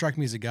 He doesn't strike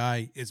me as a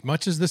guy, as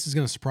much as this is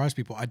going to surprise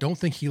people, I don't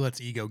think he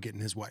lets ego get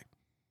in his way.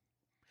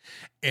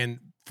 And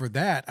for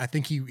that, I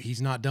think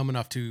he's not dumb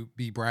enough to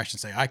be brash and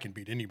say, I can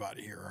beat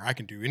anybody here, or I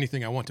can do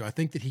anything I want to. I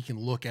think that he can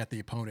look at the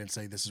opponent and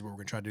say, this is what we're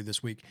going to try to do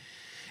this week.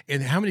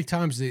 And how many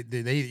times they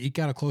eke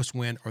out a close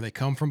win, or they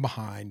come from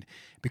behind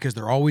because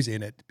they're always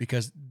in it,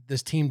 because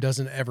this team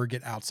doesn't ever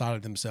get outside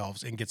of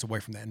themselves and gets away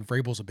from that. And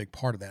Vrabel's a big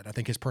part of that. I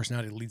think his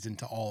personality leads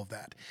into all of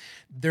that.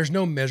 There's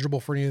no measurable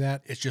for any of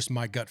that. It's just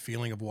my gut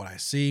feeling of what I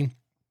see,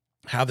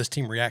 how this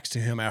team reacts to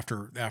him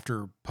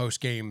after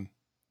post-game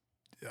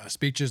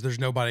speeches. There's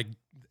nobody.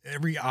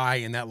 Every eye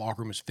in that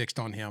locker room is fixed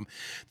on him.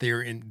 They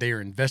are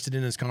invested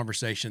in his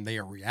conversation. They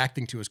are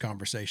reacting to his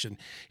conversation.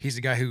 He's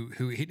a guy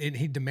who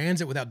he demands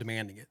it without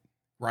demanding it,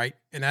 right?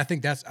 And I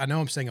think I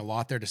know I'm saying a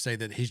lot there to say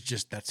that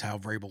that's how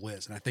Vrabel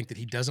is. And I think that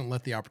he doesn't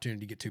let the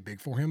opportunity get too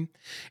big for him,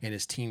 and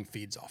his team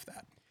feeds off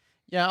that.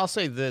 Yeah, I'll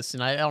say this,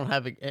 and I don't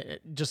have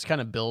just kind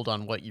of build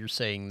on what you're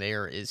saying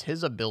there, is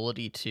his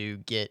ability to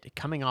get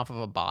coming off of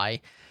a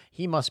bye.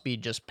 He must be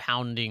just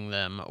pounding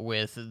them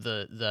with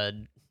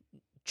the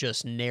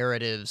just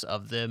narratives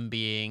of them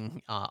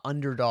being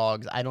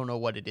underdogs. I don't know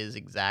what it is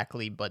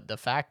exactly, but the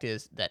fact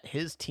is that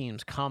his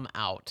teams come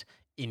out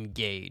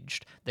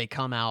engaged. They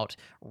come out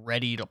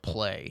ready to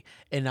play.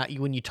 And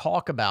when you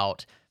talk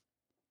about,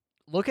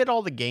 look at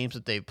all the games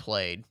that they've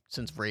played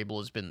since Vrabel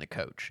has been the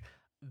coach.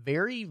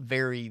 Very,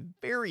 very,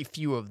 very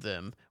few of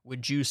them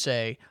would you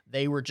say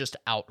they were just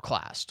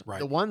outclassed. Right.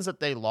 The ones that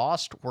they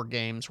lost were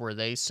games where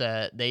they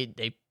said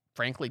they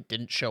frankly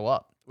didn't show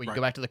up. When you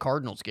go back to the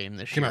Cardinals game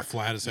this year. Came out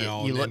flat as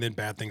hell, and then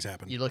bad things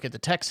happen. You look at the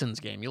Texans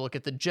game. You look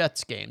at the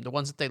Jets game, the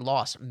ones that they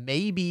lost.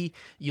 Maybe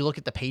you look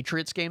at the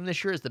Patriots game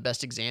this year as the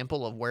best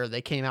example of where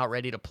they came out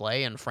ready to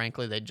play, and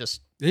frankly, they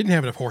didn't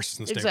have enough horses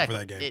in the stable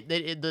for that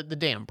game. The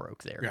dam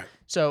broke there. Right.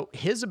 So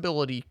his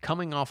ability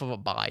coming off of a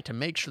bye to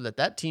make sure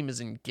that team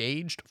is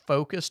engaged,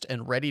 focused,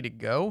 and ready to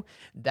go,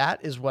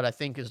 that is what I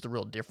think is the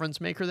real difference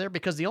maker there,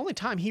 because the only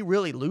time he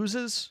really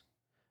loses,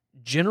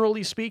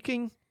 generally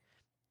speaking,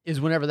 is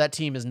whenever that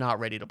team is not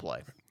ready to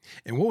play.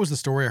 And what was the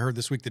story I heard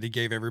this week that he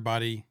gave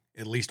everybody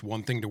at least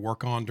one thing to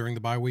work on during the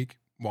bye week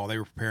while they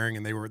were preparing?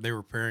 And they were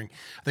preparing.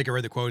 I think I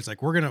read the quote. It's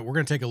like, we're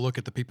gonna take a look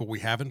at the people we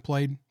haven't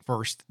played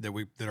first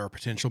that are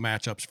potential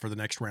matchups for the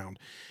next round,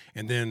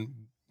 and then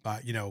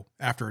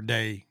after a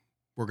day,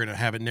 we're gonna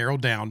have it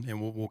narrowed down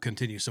and we'll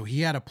continue. So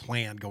he had a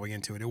plan going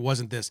into it. It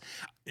wasn't this.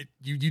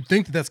 You'd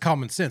think that's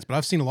common sense, but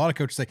I've seen a lot of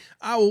coaches say,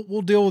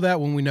 we'll deal with that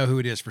when we know who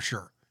it is for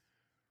sure.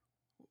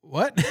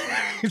 What?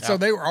 So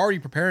they were already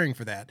preparing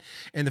for that.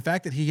 And the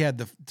fact that he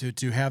had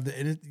to have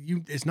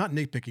it's not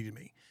nitpicky to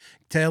me.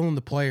 Telling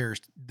the players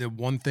the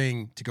one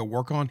thing to go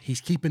work on, he's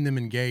keeping them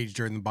engaged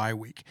during the bye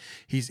week.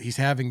 He's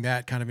having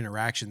that kind of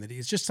interaction that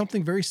it's just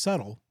something very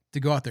subtle to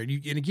go out there.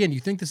 And again, you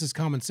think this is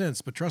common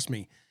sense, but trust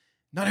me,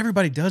 not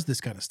everybody does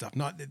this kind of stuff.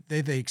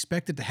 They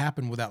expect it to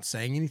happen without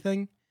saying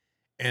anything.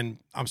 And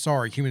I'm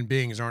sorry, human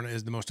beings aren't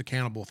as the most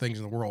accountable things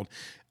in the world.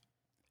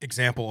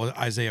 Example,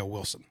 Isaiah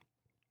Wilson.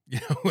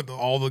 With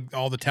all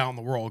the talent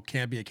in the world,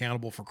 can't be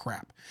accountable for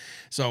crap.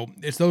 So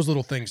it's those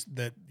little things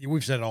that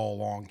we've said all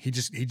along. He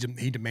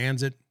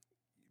demands it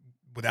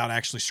without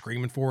actually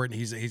screaming for it, and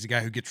he's a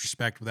guy who gets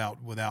respect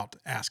without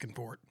asking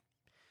for it.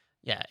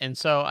 Yeah, and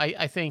so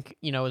I think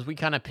as we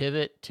kind of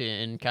pivot to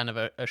in kind of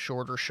a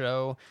shorter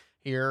show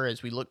here,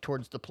 as we look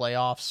towards the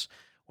playoffs,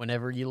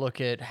 whenever you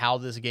look at how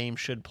this game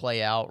should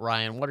play out,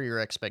 Ryan, what are your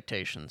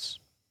expectations?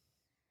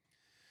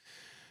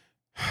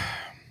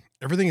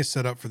 Everything is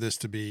set up for this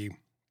to be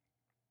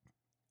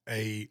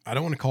I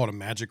don't want to call it a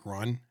magic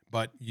run,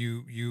 but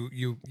you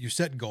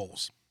set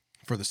goals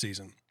for the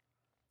season.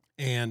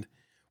 And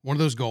one of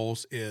those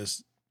goals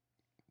is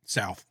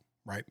South,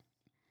 right?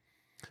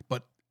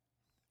 But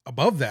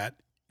above that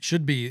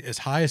should be as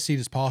high a seed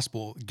as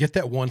possible. Get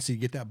that one seed,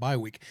 get that bye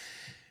week.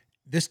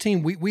 This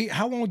team, we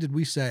how long did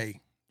we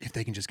say if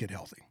they can just get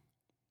healthy?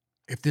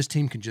 If this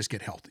team can just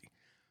get healthy.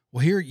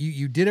 Well, here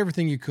you did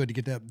everything you could to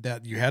get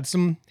that you had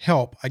some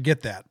help. I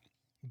get that.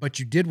 But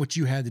you did what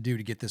you had to do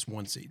to get this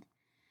one seed.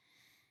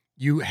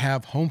 You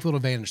have home field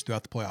advantage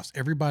throughout the playoffs.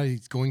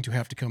 Everybody's going to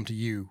have to come to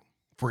you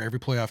for every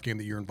playoff game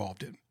that you're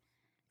involved in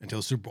until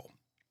the Super Bowl.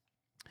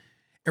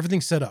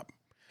 Everything's set up.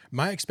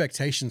 My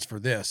expectations for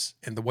this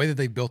and the way that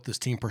they built this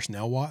team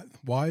personnel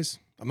wise,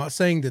 I'm not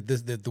saying that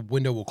that the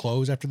window will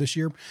close after this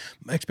year.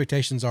 My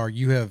expectations are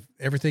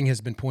everything has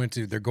been pointed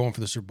to. They're going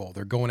for the Super Bowl.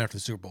 They're going after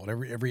the Super Bowl.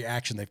 Every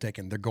action they've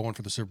taken, they're going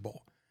for the Super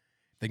Bowl.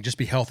 They can just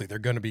be healthy. They're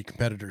going to be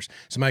competitors.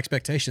 So my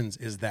expectations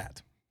is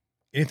that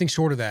anything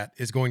short of that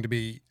is going to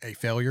be a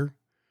failure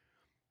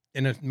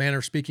in a manner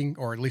of speaking,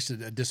 or at least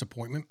a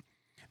disappointment.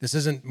 This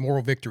isn't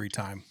moral victory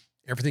time.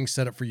 Everything's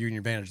set up for you and your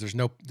advantage.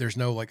 There's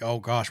no like, oh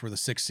gosh, we're the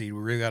 6th seed. We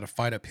really got to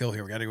fight uphill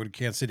here. We got to go to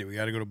Kansas City. We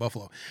got to go to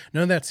Buffalo.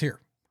 None of that's here.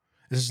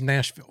 This is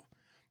Nashville.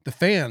 The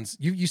fans,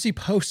 you see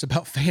posts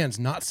about fans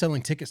not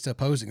selling tickets to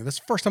opposing. That's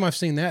the first time I've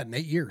seen that in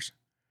 8 years.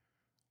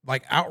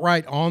 Like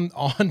outright on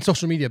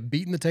social media,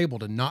 beating the table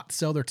to not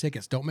sell their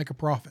tickets. Don't make a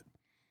profit.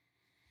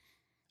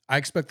 I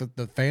expect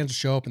the fans to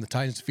show up and the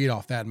Titans to feed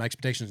off that. And my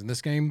expectations in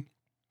this game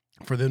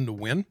for them to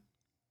win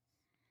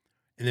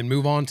and then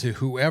move on to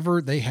whoever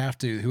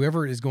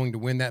is going to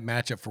win that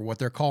matchup for what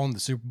they're calling the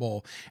Super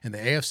Bowl and the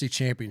AFC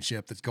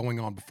Championship that's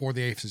going on before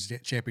the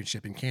AFC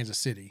Championship in Kansas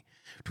City,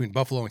 between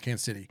Buffalo and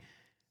Kansas City.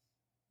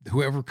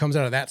 Whoever comes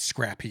out of that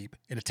scrap heap,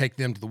 it'll take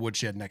them to the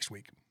woodshed next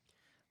week.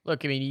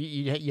 Look, I mean,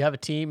 you have a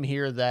team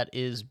here that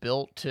is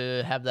built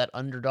to have that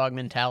underdog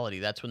mentality.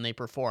 That's when they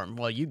perform.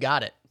 Well, you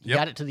got it. You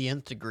got it to the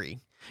nth degree.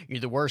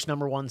 You're the worst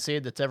number 1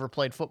 seed that's ever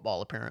played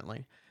football,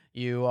 apparently.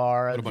 You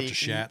are a bunch of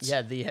shats.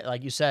 Yeah,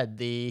 like you said,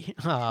 the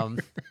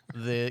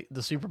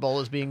Super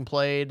Bowl is being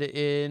played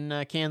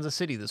in Kansas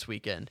City this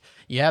weekend.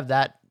 You have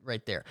that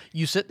right there.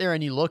 You sit there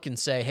and you look and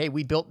say, hey,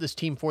 we built this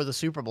team for the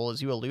Super Bowl,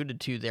 as you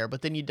alluded to there,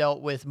 but then you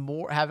dealt with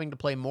having to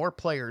play more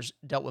players,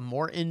 dealt with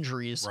more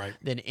injuries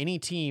than any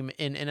team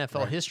in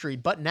NFL history.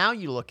 But now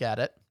you look at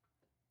it,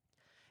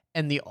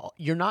 and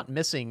you're not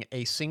missing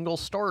a single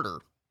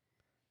starter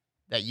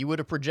that you would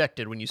have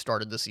projected when you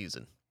started the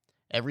season.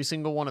 Every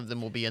single one of them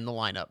will be in the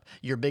lineup.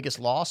 Your biggest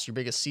loss, your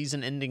biggest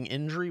season-ending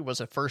injury was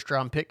a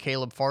first-round pick,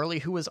 Caleb Farley,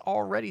 who was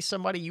already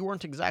somebody you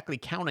weren't exactly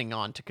counting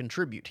on to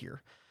contribute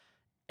here.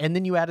 And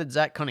then you added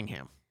Zach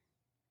Cunningham.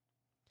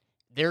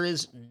 There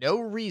is no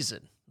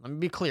reason, let me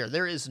be clear,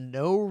 there is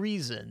no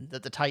reason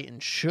that the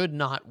Titans should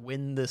not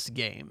win this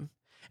game.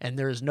 And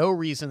there is no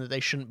reason that they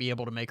shouldn't be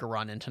able to make a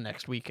run into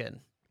next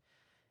weekend.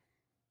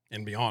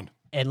 And beyond.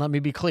 And let me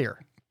be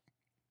clear.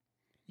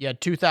 You had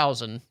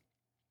 2000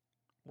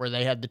 where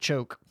they had the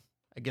choke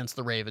against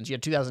the Ravens. You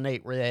had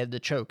 2008 where they had the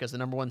choke as the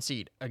number 1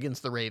 seed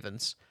against the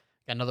Ravens.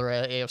 Another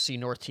AFC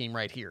North team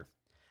right here.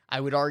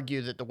 I would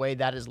argue that the way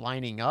that is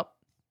lining up,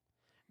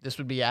 this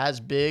would be as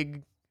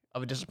big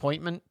of a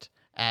disappointment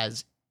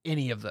as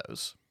any of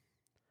those.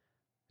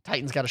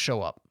 Titans got to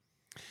show up.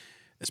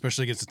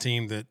 Especially against a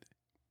team that,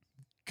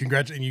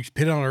 and you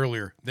hit on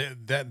earlier,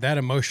 that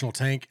emotional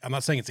tank, I'm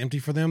not saying it's empty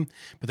for them,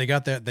 but they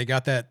got that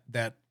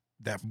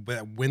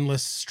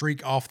winless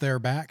streak off their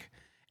back.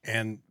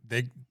 And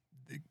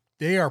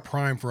they are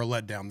primed for a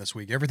letdown this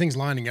week. Everything's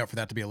lining up for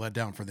that to be a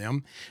letdown for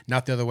them,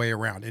 not the other way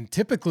around. And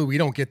typically we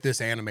don't get this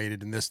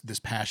animated and this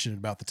passionate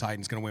about the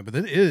Titans going to win, but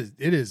it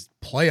is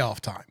playoff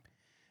time.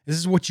 This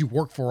is what you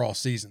work for all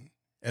season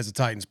as a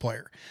Titans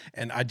player.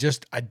 And I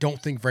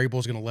don't think Vrabel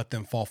is going to let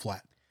them fall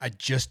flat. I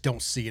just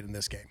don't see it in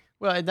this game.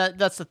 Well,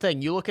 that's the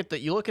thing. You look at the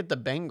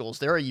Bengals,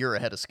 they're a year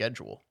ahead of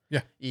schedule.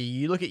 Yeah.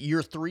 You look at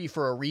year 3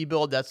 for a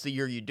rebuild, that's the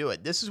year you do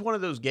it. This is one of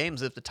those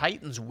games, if the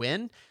Titans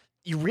win,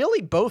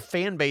 both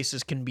fan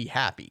bases can be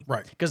happy.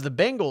 Right. Because the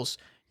Bengals,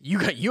 you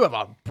have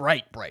a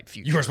bright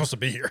future. You are supposed to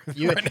be here.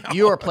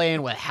 You are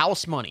playing with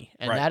house money,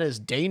 and that is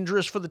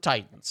dangerous for the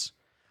Titans.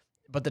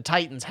 But the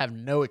Titans have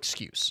no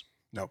excuse.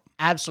 Nope.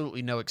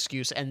 Absolutely no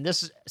excuse. And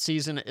this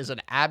season is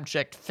an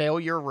abject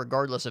failure,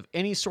 regardless of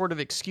any sort of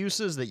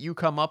excuses that you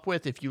come up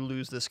with if you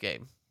lose this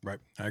game. Right.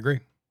 I agree.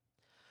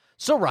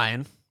 So,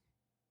 Ryan,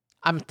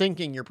 I'm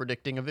thinking you're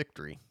predicting a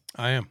victory.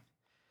 I am.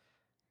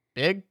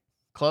 Big?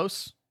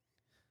 Close?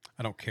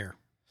 I don't care.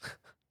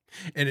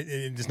 And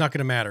it's not going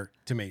to matter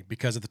to me,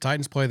 because if the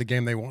Titans play the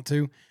game they want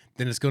to,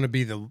 then it's going to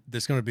be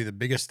the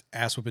biggest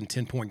ass whooping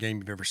 10-point game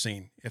you've ever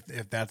seen.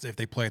 If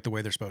they play it the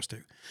way they're supposed to.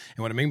 And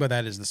what I mean by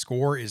that is the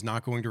score is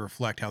not going to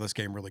reflect how this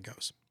game really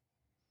goes.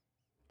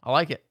 I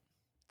like it.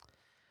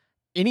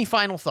 Any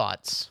final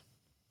thoughts?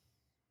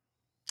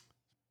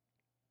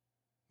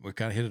 We've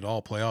kind of hit it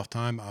all. Playoff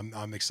time.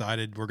 I'm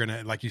excited. We're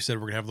gonna, like you said,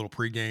 we're gonna have a little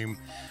pregame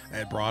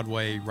at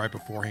Broadway right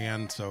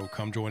beforehand. So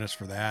come join us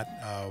for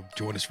that.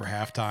 Join us for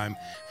halftime,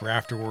 for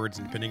afterwards,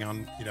 and depending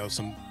on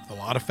a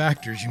lot of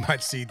factors, you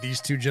might see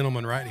these two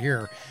gentlemen right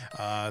here,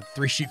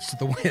 3 sheets to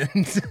the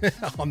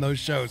wind on those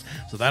shows.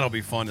 So that'll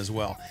be fun as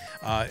well.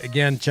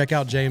 Again, check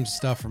out James'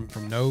 stuff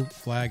from No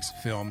Flags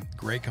Film.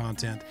 Great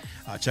content.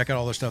 Check out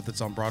all the stuff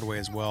that's on Broadway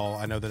as well.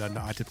 I know that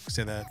I typically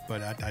say that,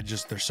 but I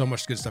just, there's so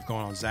much good stuff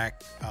going on.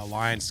 Zach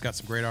Lyons got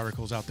some great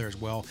articles out there as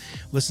well.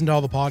 Listen to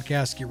all the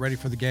podcasts. Get ready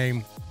for the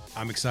game.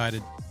 I'm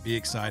excited. Be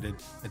excited.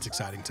 It's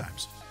exciting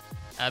times.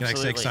 Can I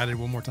say excited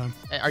one more time?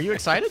 Are you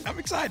excited? I'm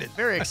excited.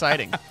 Very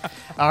exciting.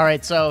 All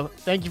right, so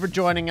thank you for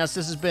joining us.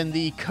 This has been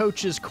the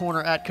Coach's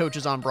Corner at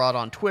Coaches on Broad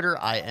on Twitter.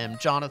 I am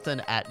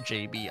Jonathan at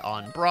JB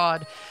on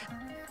Broad.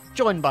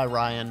 Joined by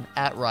Ryan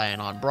at Ryan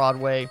on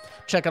Broadway.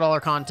 Check out all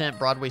our content,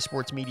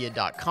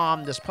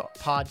 BroadwaySportsMedia.com. This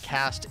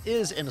podcast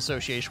is in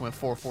association with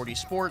 440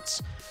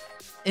 Sports.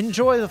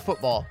 Enjoy the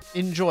football.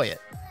 Enjoy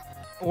it.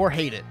 Or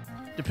hate it,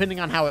 depending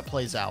on how it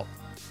plays out.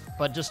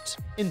 But just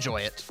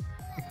enjoy it.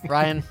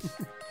 Ryan?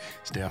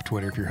 Stay off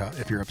Twitter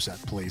if you're upset,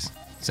 please.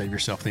 Save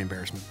yourself the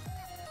embarrassment.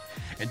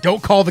 And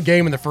don't call the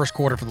game in the first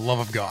quarter for the love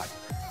of God.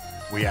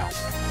 We out.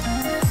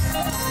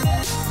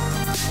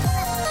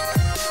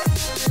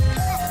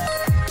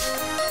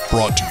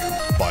 Brought to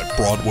you by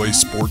Broadway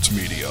Sports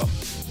Media.